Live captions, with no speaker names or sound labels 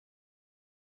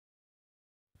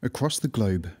Across the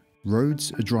globe,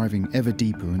 roads are driving ever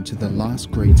deeper into the last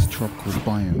great tropical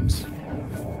biomes,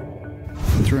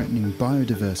 threatening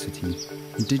biodiversity,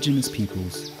 indigenous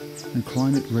peoples, and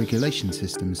climate regulation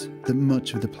systems that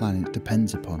much of the planet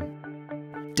depends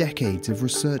upon. Decades of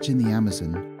research in the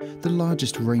Amazon, the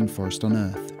largest rainforest on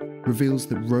Earth, reveals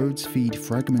that roads feed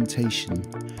fragmentation,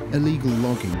 illegal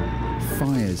logging,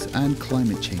 fires, and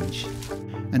climate change.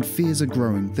 And fears are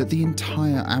growing that the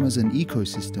entire Amazon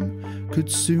ecosystem could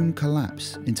soon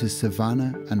collapse into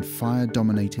savanna and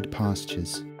fire-dominated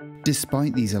pastures.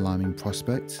 Despite these alarming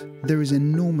prospects, there is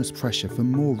enormous pressure for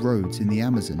more roads in the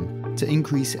Amazon to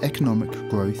increase economic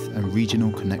growth and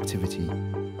regional connectivity.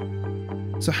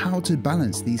 So how to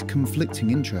balance these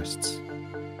conflicting interests?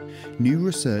 New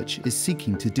research is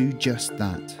seeking to do just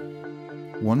that.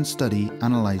 One study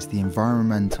analysed the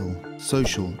environmental,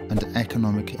 social and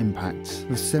economic impacts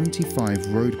of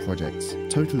 75 road projects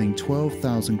totalling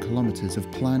 12,000 kilometres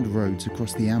of planned roads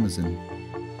across the Amazon.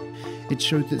 It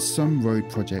showed that some road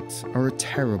projects are a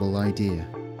terrible idea,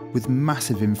 with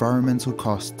massive environmental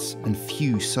costs and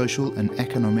few social and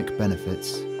economic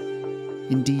benefits.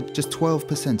 Indeed, just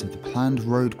 12% of the planned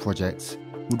road projects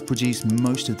would produce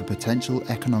most of the potential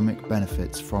economic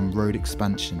benefits from road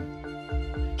expansion,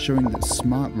 showing that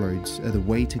smart roads are the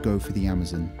way to go for the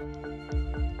Amazon.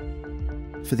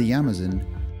 For the Amazon,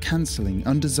 cancelling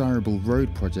undesirable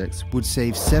road projects would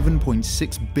save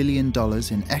 $7.6 billion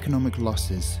in economic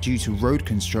losses due to road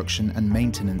construction and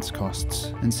maintenance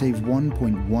costs, and save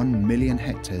 1.1 million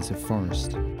hectares of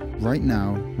forest. Right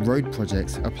now, road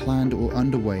projects are planned or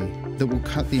underway that will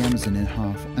cut the Amazon in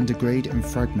half and degrade and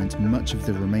fragment much of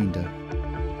the remainder.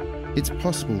 It's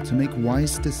possible to make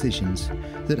wise decisions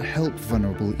that help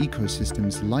vulnerable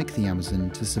ecosystems like the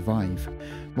Amazon to survive,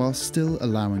 while still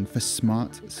allowing for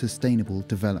smart, sustainable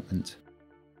development.